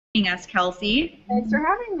Us, Kelsey. Thanks for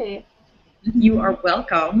having me. You are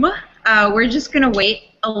welcome. We're just going to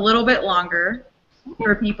wait a little bit longer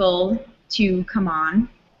for people to come on.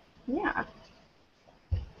 Yeah.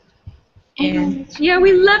 And yeah,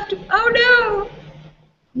 we left. Oh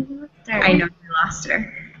no! I know we lost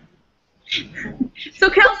her. So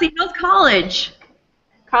Kelsey, how's college?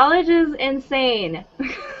 College is insane.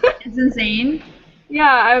 It's insane.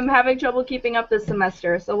 Yeah, I'm having trouble keeping up this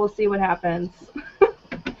semester, so we'll see what happens.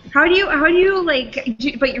 How do you like?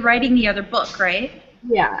 But you're writing the other book, right?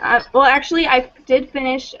 Yeah. Well, actually, I did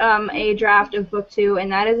finish a draft of book 2,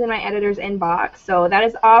 and that is in my editor's inbox. So that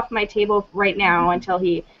is off my table right now until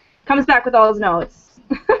he comes back with all his notes.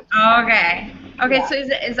 Okay. Okay. Yeah. So is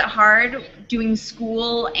it hard doing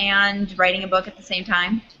school and writing a book at the same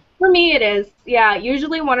time? For me, it is. Yeah.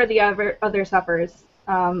 Usually, one or the other suffers.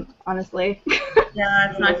 Honestly. Yeah,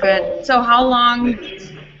 that's not good. So how long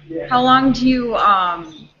do you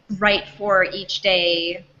write for each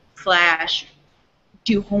day /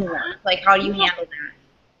 do homework? Like, how do you handle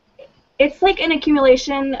that? It's like an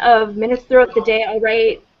accumulation of minutes throughout the day. I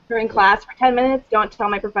write during class for 10 minutes, don't tell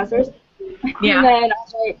my professors. Yeah. And then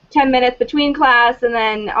I'll write 10 minutes between class, and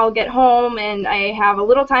then I'll get home, and I have a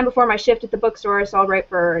little time before my shift at the bookstore, so I'll write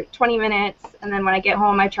for 20 minutes, and then when I get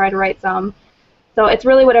home, I try to write some. So it's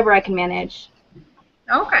really whatever I can manage.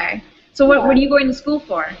 Okay. So what are you going to school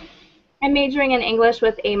for? I'm majoring in English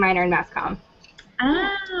with a minor in mass comm.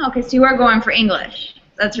 Ah, okay. So you are going for English.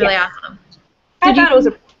 That's really awesome. So I thought it was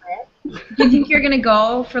appropriate. do you think you're gonna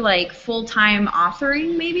go for like full-time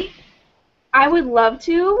authoring, maybe? I would love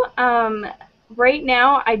to. Right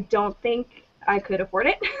now, I don't think I could afford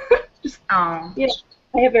it. Just, Oh. you know,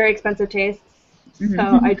 I have very expensive tastes, Mhm.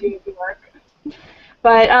 so I do need to work.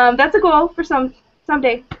 But that's a goal for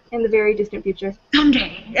someday in the very distant future.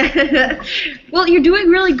 Someday. Well, you're doing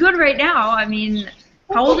really good right now. I mean,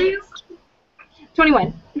 how old are you?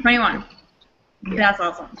 21. 21. That's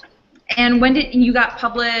awesome. And when did you got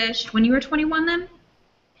published? When you were 21, then?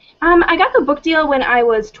 I got the book deal when I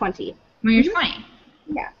was 20. When you were 20.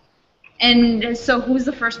 Yeah. And so, who's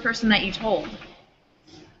the first person that you told?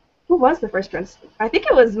 Who was the first person? I think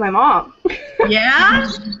it was my mom. Yeah.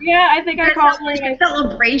 Yeah, I think I called like her. a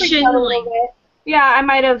celebration. Like, yeah, I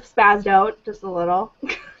might have spazzed out just a little.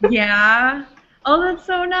 Yeah. Oh, that's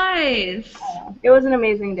so nice. It was an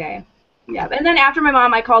amazing day. Yeah, and then after my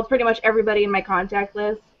mom, I called pretty much everybody in my contact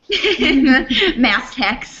list. Mass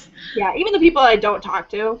text. Yeah, even the people I don't talk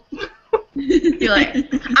to. You're like,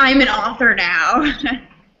 I'm an author now.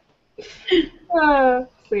 So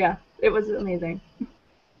yeah, it was amazing.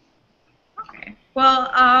 Okay.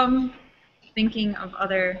 Well, thinking of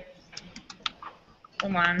other.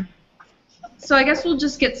 Hold on. So I guess we'll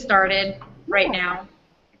just get started right now.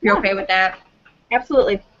 If you're okay with that.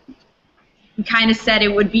 Absolutely. We kind of said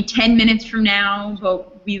it would be 10 minutes from now,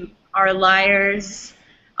 but we are liars.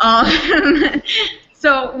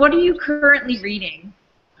 So what are you currently reading?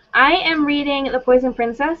 I am reading The Poison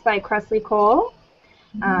Princess by Kresley Cole.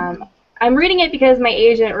 I'm reading it because my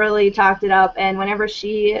agent really talked it up, and whenever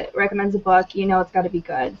she recommends a book, you know it's got to be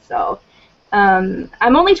good. So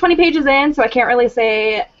I'm only 20 pages in, so I can't really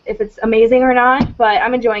say if it's amazing or not, but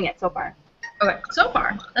I'm enjoying it so far. Okay, so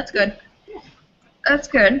far. That's good. That's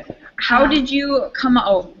good. How did you come up?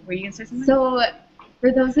 Oh, were you going to say something? So,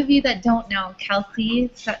 for those of you that don't know, Kelsey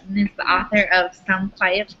Sutton is the author of Some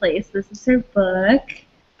Quiet Place. This is her book,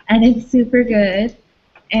 and it's super good.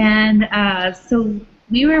 And so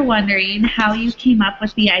we were wondering how you came up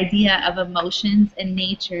with the idea of emotions and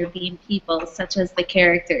nature being people, such as the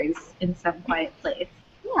characters in Some Quiet Place.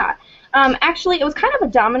 Yeah. Actually, it was kind of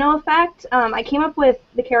a domino effect. I came up with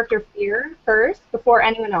the character Fear first, before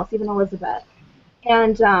anyone else, even Elizabeth.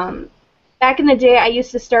 And back in the day, I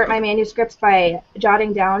used to start my manuscripts by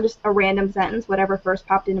jotting down just a random sentence, whatever first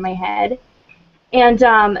popped into my head. And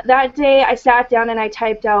that day, I sat down and I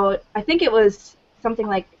typed out, I think it was something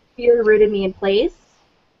like, "Fear rooted me in place."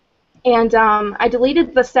 And I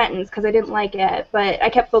deleted the sentence because I didn't like it, but I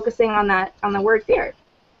kept focusing on the word fear.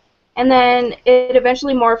 And then it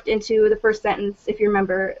eventually morphed into the first sentence, if you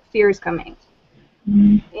remember, "Fear is coming."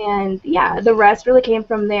 And yeah, the rest really came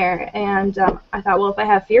from there. And I thought, well, if I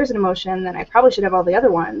have fear as an emotion, then I probably should have all the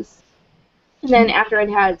other ones. And then after I'd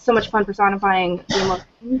had so much fun personifying the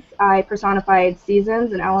emotions, I personified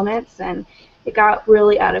seasons and elements, and it got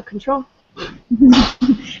really out of control.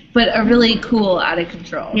 But a really cool out of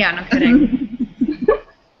control. Yeah, no kidding.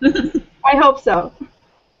 I hope so.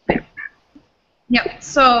 Yep.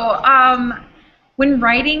 So, when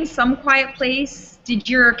writing Some Quiet Place, did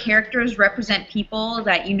your characters represent people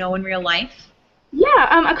that you know in real life?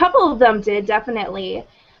 Yeah, a couple of them did, definitely.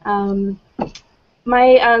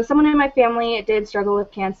 Someone in my family did struggle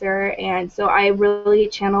with cancer, and so I really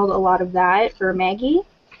channeled a lot of that for Maggie.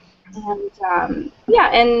 And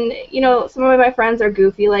yeah, and some of my friends are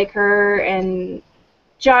goofy like her, and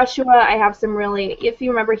Joshua, I have some really, if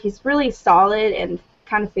you remember, he's really solid and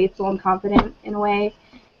kind of faithful and confident in a way.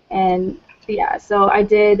 And yeah, so I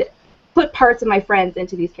did put parts of my friends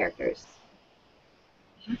into these characters.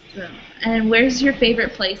 Awesome. And where's your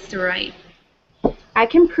favorite place to write? I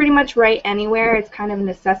can pretty much write anywhere. It's kind of a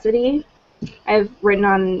necessity. I've written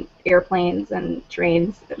on airplanes and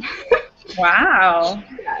trains. Wow.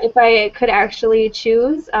 Yeah, if I could actually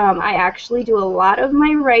choose, I actually do a lot of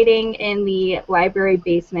my writing in the library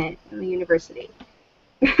basement in the university.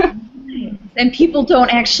 And people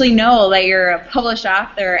don't actually know that you're a published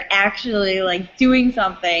author actually like doing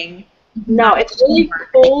something. No, it's really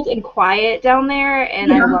cold and quiet down there,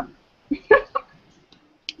 and I love it.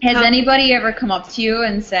 Has anybody ever come up to you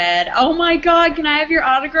and said, "Oh my God, can I have your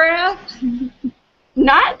autograph?"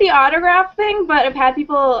 Not the autograph thing, but I've had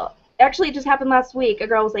people. Actually, it just happened last week. A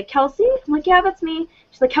girl was like, "Kelsey?" I'm like, "Yeah, that's me."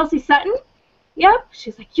 She's like, "Kelsey Sutton?" Yep.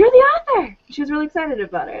 She's like, "You're the author." She was really excited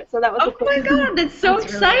about it. So that was. Oh my God, that's so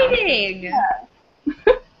exciting! Really awesome.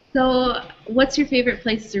 Yeah. So, what's your favorite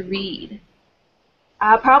place to read?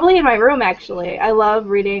 Probably in my room, actually. I love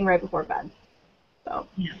reading right before bed. So.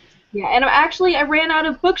 Yeah. Yeah, and I ran out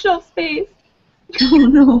of bookshelf space. Oh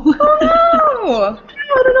no. Oh no! I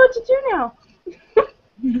don't know what to do now.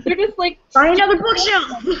 They're just like, buy another bookshelf.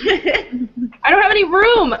 I don't have any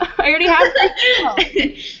room. I already have.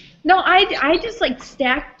 No, I just like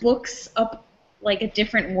stack books up like a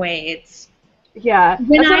different way. It's yeah.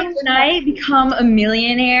 when I become a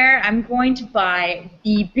millionaire, I'm going to buy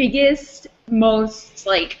the biggest, most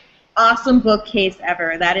like awesome bookcase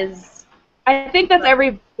ever. That is. I think that's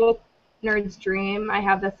every book nerd's dream. I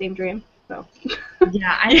have that same dream. So.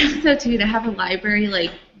 Yeah, I think so too. To have a library like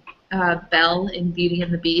Belle in Beauty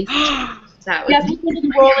and the Beast. That would. Yes,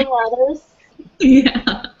 with rolling ladders.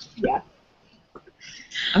 Yeah. Yeah.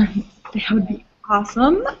 That would be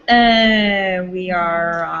awesome. We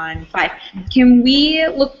are on 5. Can we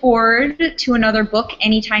look forward to another book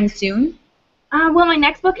anytime soon? Well, my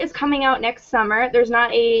next book is coming out next summer. There's not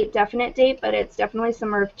a definite date, but it's definitely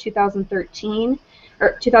summer of 2013,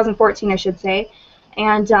 or 2014, I should say.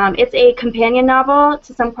 And it's a companion novel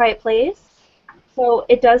to Some Quiet Place. So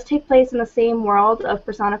it does take place in the same world of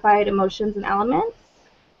personified emotions and elements,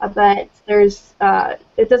 but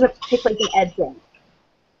it doesn't take place in Edson,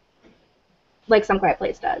 like Some Quiet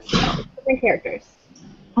Place does. So it's different characters.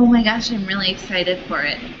 Oh my gosh, I'm really excited for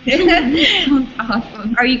it. Sounds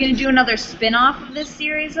awesome. Are you going to do another spin-off of this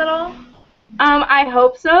series at all? I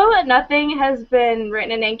hope so. Nothing has been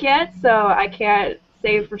written in ink yet, so I can't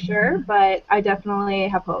say for sure, but I definitely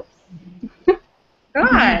have hopes. Good.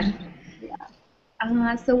 Yeah.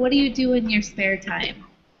 So what do you do in your spare time?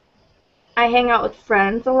 I hang out with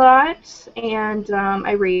friends a lot, and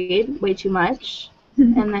I read way too much.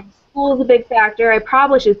 And then school is a big factor. I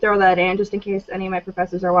probably should throw that in just in case any of my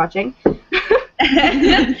professors are watching.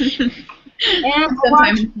 And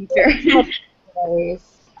sometime in the future.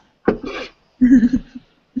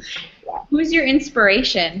 Who's your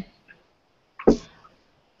inspiration?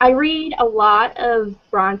 I read a lot of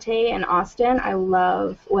Bronte and Austen. I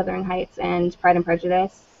love Wuthering Heights and Pride and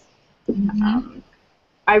Prejudice.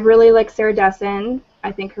 I really like Sarah Dessen.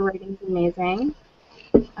 I think her writing is amazing.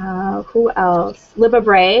 Who else? Libba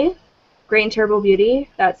Bray, Great and Terrible Beauty.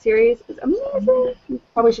 That series is amazing. You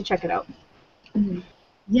probably should check it out.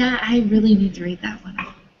 Yeah, I really need to read that one.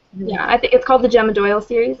 Really. Yeah, I think it's called the Gemma Doyle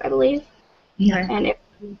series, I believe. Yeah. And it's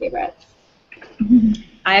one of my favorites.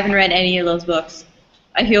 I haven't read any of those books.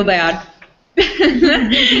 I feel bad.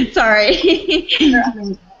 Sorry.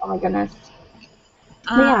 Oh my goodness.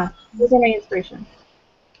 Yeah, those are my inspiration.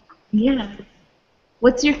 Yeah.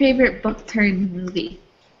 What's your favorite book turned movie?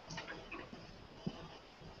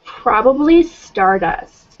 Probably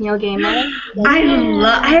Stardust. Neil Gaiman. I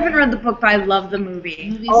haven't read the book, but I love the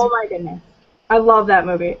movie. Oh my goodness. I love that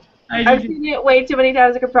movie. I've seen it way too many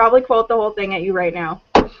times. I could probably quote the whole thing at you right now.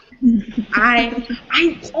 I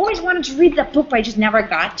always wanted to read that book, but I just never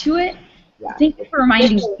got to it. Yeah. Thank you for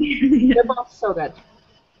reminding me. They're both so good.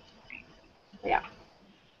 Yeah.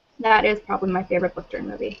 That is probably my favorite book turned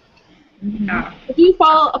movie. Yeah. If you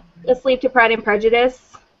fall asleep to Pride and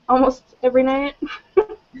Prejudice almost every night,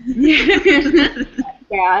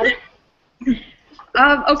 bad.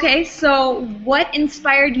 Okay, so what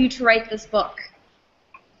inspired you to write this book?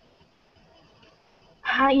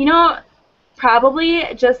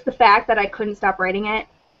 Probably just the fact that I couldn't stop writing it.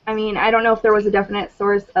 I mean, I don't know if there was a definite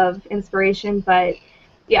source of inspiration, but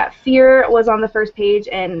yeah, fear was on the first page,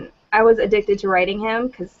 and I was addicted to writing him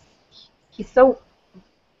because he's so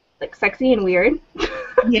like sexy and weird.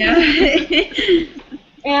 Yeah.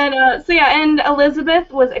 And so yeah, and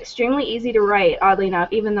Elizabeth was extremely easy to write, oddly enough,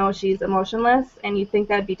 even though she's emotionless, and you'd think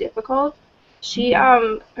that'd be difficult. She I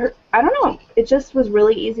don't know, it just was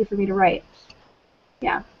really easy for me to write.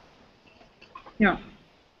 Yeah. Yeah.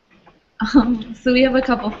 So we have a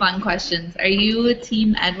couple fun questions. Are you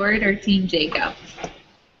Team Edward or Team Jacob?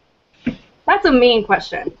 That's a mean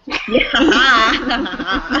question. Yeah.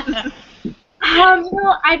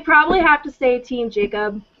 I'd probably have to say Team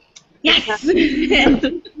Jacob. Yes.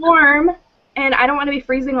 Warm, and I don't want to be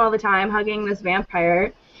freezing all the time hugging this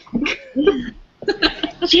vampire.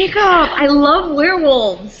 Jacob, I love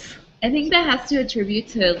werewolves. I think that has to attribute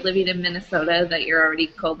to living in Minnesota that you're already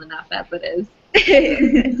cold enough as it is.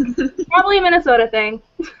 Probably a Minnesota thing.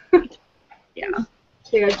 Yeah.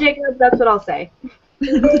 So yeah, Jacob, that's what I'll say.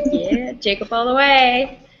 Yeah, Jacob all the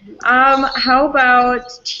way. How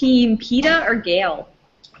about Team PETA or Gail?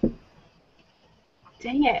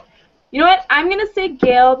 Dang it. You know what? I'm going to say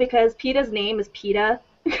Gail because PETA's name is PETA.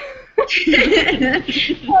 The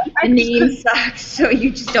name sucks, so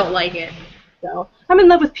you just don't like it. So I'm in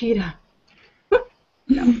love with PETA.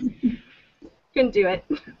 No. Couldn't do it.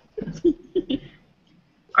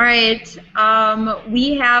 All right.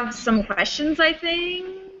 We have some questions, I think.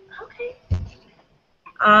 Okay.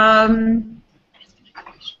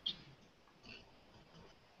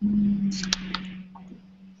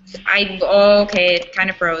 Okay, it kind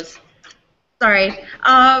of froze. Sorry.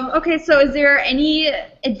 Okay, so is there any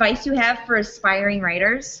advice you have for aspiring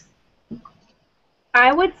writers?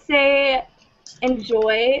 I would say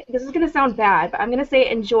enjoy, this is going to sound bad, but I'm going to say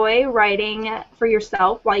enjoy writing for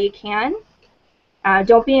yourself while you can.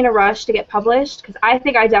 Don't be in a rush to get published, because I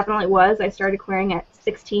think I definitely was. I started querying at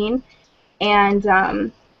 16, and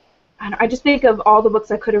I just think of all the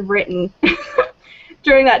books I could have written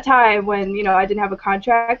during that time when, you know, I didn't have a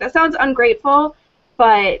contract. That sounds ungrateful,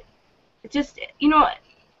 but just, you know,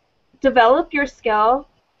 develop your skill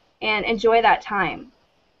and enjoy that time.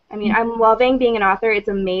 I mean, I'm loving being an author. It's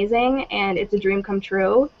amazing, and it's a dream come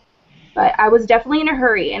true, but I was definitely in a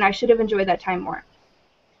hurry, and I should have enjoyed that time more.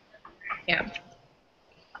 Yeah.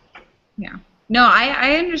 Yeah. No,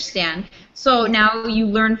 I understand. So now you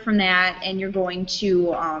learn from that, and you're going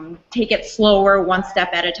to take it slower, one step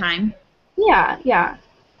at a time. Yeah, yeah.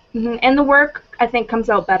 And the work, I think, comes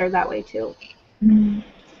out better that way, too.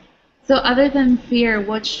 So other than fear,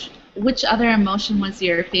 which other emotion was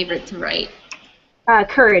your favorite to write?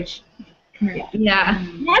 Courage. Yeah.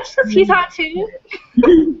 Not just because he's hot, too.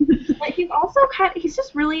 Like, he's also he's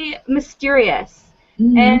just really mysterious.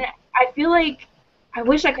 And I feel like I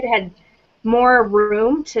wish I could have had more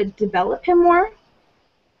room to develop him more.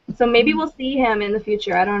 So maybe we'll see him in the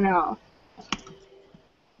future. I don't know.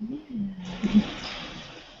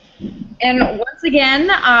 And once again,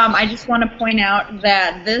 I just want to point out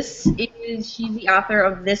that she's the author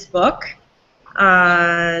of this book.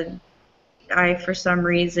 I, for some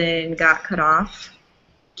reason, got cut off.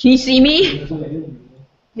 Can you see me?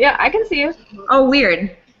 Yeah, I can see you. Oh,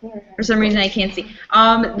 weird. For some reason, I can't see.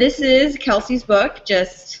 This is Kelsey's book,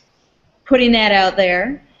 just putting that out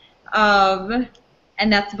there. And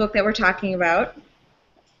that's the book that we're talking about.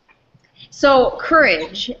 So,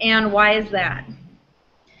 courage, and why is that?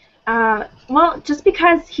 Well, just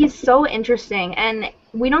because he's so interesting, and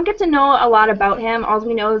we don't get to know a lot about him. All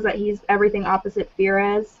we know is that he's everything opposite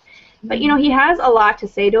Fear is. But, you know, he has a lot to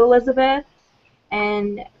say to Elizabeth,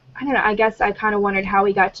 and I don't know, I guess I kind of wondered how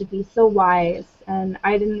he got to be so wise, and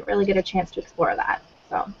I didn't really get a chance to explore that.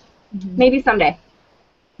 So, maybe someday.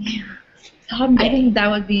 Yeah. I think that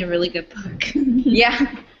would be a really good book.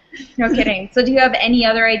 Yeah. No kidding. So do you have any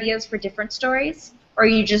other ideas for different stories? Or are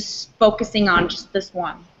you just focusing on just this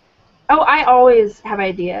one? Oh, I always have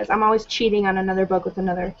ideas. I'm always cheating on another book with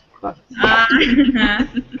another book. Yeah.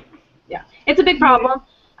 It's a big problem.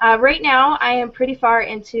 Right now, I am pretty far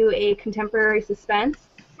into a contemporary suspense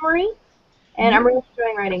story, and I'm really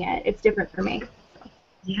enjoying writing it. It's different for me.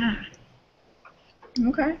 Yeah.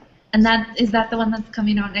 Okay. And is that the one that's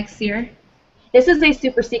coming out next year? This is a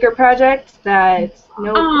super secret project that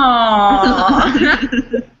no.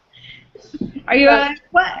 Aww. Are you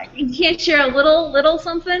what? You can't share a little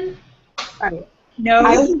something? Right. No.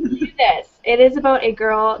 I will do this. It is about a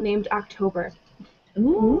girl named October.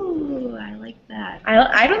 Ooh, I like that.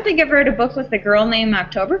 I don't think I've read a book with a girl named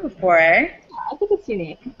October before. I think it's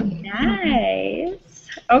unique. Nice.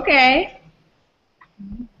 Okay.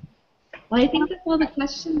 Well, I think that's all the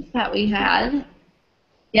questions that we had.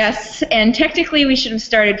 Yes, and technically we should have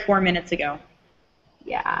started 4 minutes ago.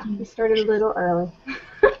 Yeah, we started a little early.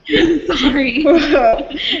 Sorry. We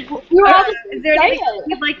were all just Is there anything excited.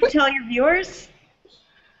 you'd like to tell your viewers?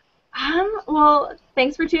 Well,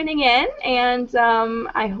 thanks for tuning in, and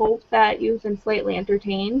I hope that you've been slightly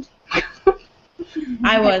entertained.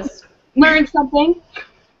 I was. Learned something.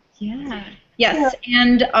 Yeah. Yes,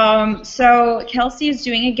 and so Kelsey is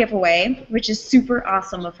doing a giveaway, which is super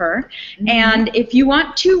awesome of her. And if you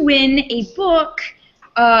want to win a book,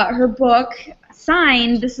 her book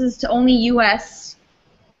signed, this is to only U.S.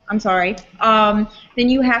 I'm sorry. Then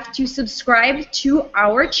you have to subscribe to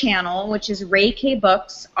our channel, which is Ray K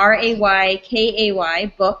Books,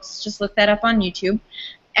 RAYKAY Books. Just look that up on YouTube,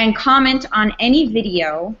 and comment on any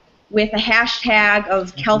video with a hashtag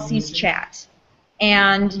of Kelsey's Chat.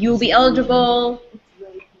 And you'll be eligible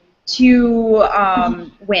to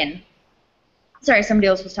win. Sorry, somebody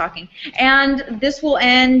else was talking. And this will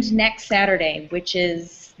end next Saturday, which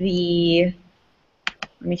is the,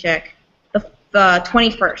 let me check, the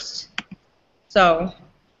 21st. So,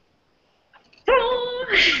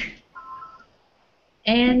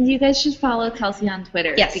 And you guys should follow Kelsey on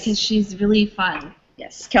Twitter. Yes. Because she's really fun.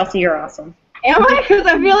 yes, Kelsey, you're awesome. Am I? Because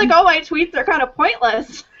I feel like all my tweets are kind of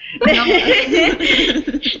pointless. No,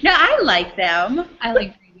 I like them. I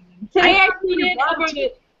like reading them. Today I probably tweeted love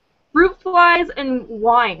about fruit flies and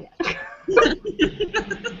wine.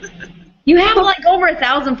 You have like over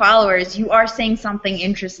 1,000 followers. You are saying something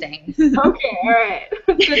interesting. Okay, all right.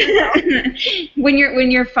 Good to know.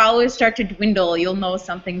 when your followers start to dwindle, you'll know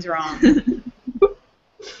something's wrong.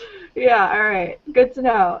 Yeah, all right. Good to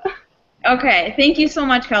know. Okay, thank you so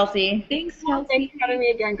much, Kelsey. Thanks, Thanks Kelsey. for having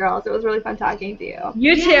me again, girls. It was really fun talking to you.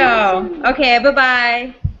 You too. Yeah, Okay,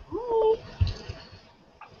 bye-bye. Bye.